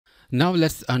Now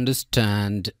let's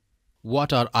understand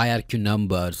what are IRQ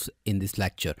numbers in this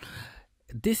lecture.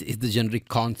 This is the generic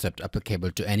concept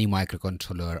applicable to any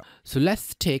microcontroller. So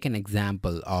let's take an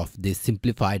example of this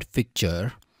simplified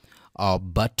picture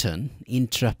of button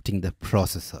interrupting the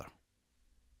processor.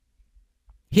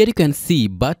 Here you can see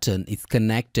button is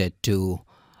connected to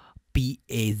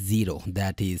PA0,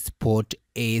 that is port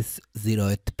A's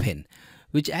 0th pin,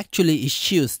 which actually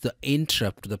issues the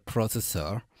interrupt to the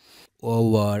processor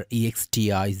over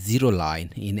EXTI 0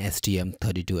 line in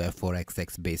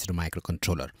STM32F4xx based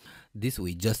microcontroller. This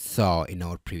we just saw in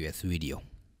our previous video.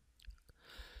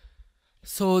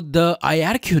 So the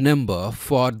IRQ number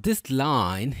for this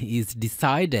line is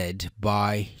decided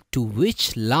by to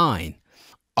which line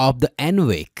of the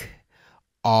NVIC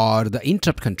or the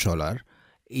interrupt controller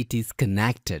it is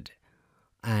connected,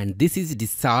 and this is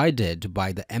decided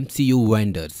by the MCU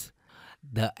vendors.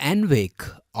 The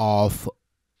NVIC of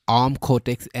ARM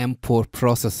Cortex-M4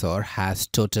 processor has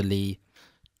totally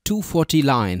 240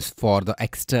 lines for the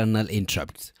external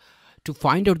interrupts. To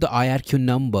find out the IRQ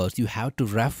numbers, you have to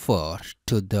refer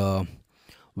to the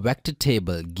vector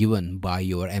table given by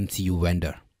your MCU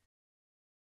vendor.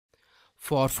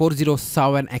 For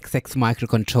 407xx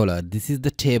microcontroller, this is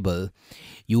the table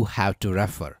you have to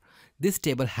refer. This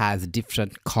table has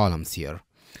different columns here.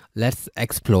 Let's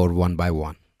explore one by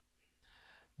one.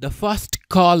 The first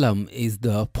column is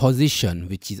the position,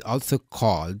 which is also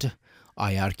called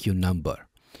IRQ number,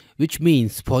 which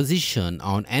means position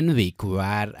on NVIC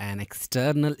where an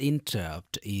external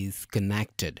interrupt is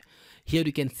connected. Here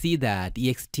you can see that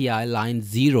EXTI line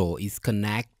 0 is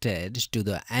connected to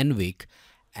the NVIC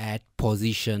at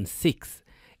position 6.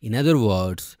 In other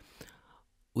words,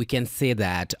 we can say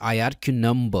that IRQ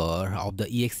number of the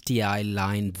EXTI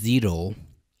line 0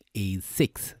 is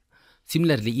 6.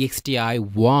 Similarly, EXTI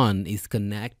 1 is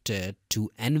connected to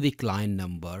NVIC line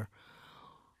number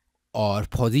or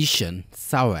position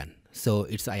 7. So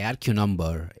its IRQ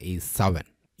number is 7.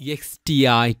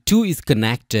 EXTI 2 is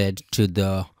connected to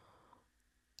the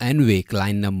NVIC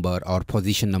line number or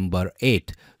position number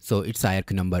 8. So its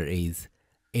IRQ number is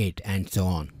 8, and so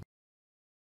on.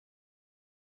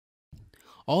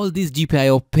 All these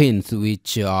GPIO pins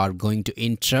which are going to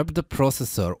interrupt the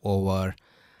processor over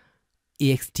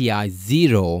EXTI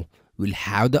 0 will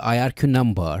have the IRQ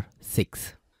number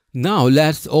 6. Now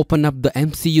let's open up the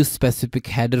MCU specific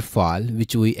header file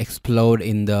which we explored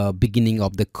in the beginning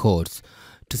of the course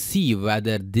to see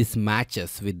whether this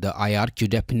matches with the IRQ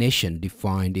definition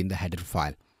defined in the header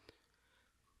file.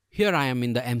 Here I am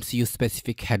in the MCU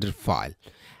specific header file,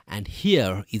 and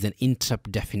here is an interrupt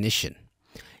definition.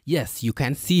 Yes, you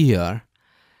can see here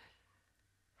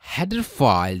header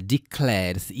file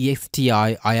declares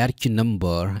EXTI IRQ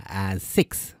number as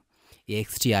 6,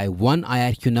 EXTI 1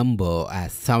 IRQ number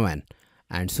as 7,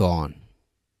 and so on.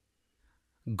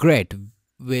 Great.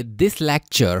 With this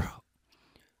lecture,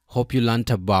 hope you learnt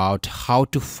about how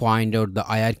to find out the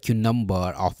IRQ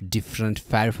number of different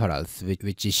peripherals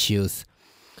which issues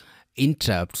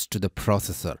interrupts to the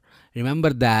processor.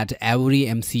 Remember that every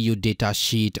MCU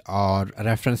datasheet or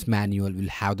reference manual will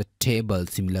have the table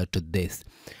similar to this.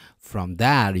 From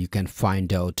there you can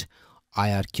find out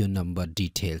IRQ number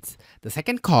details. The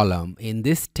second column in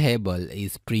this table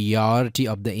is priority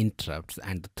of the interrupts,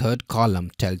 and the third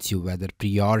column tells you whether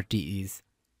priority is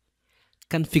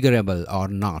configurable or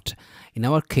not. In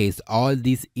our case, all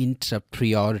these interrupt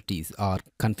priorities are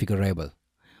configurable.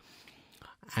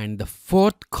 And the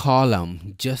fourth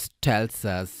column just tells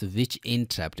us which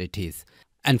interrupt it is.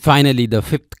 And finally, the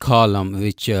fifth column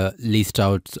which lists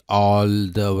out all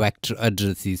the vector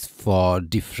addresses for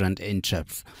different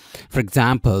interrupts. For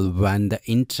example, when the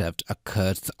interrupt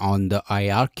occurs on the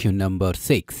IRQ number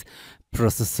 6,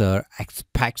 processor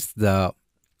expects the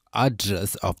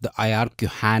address of the IRQ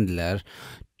handler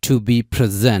to be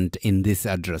present in this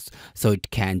address, so it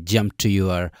can jump to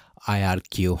your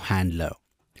IRQ handler.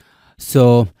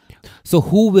 So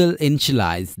who will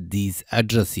initialize these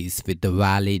addresses with the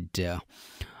valid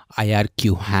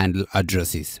IRQ handle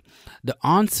addresses? The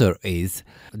answer is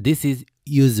this is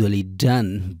usually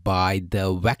done by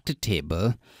the vector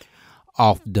table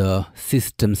of the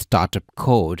system startup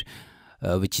code,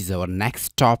 which is our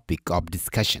next topic of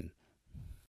discussion.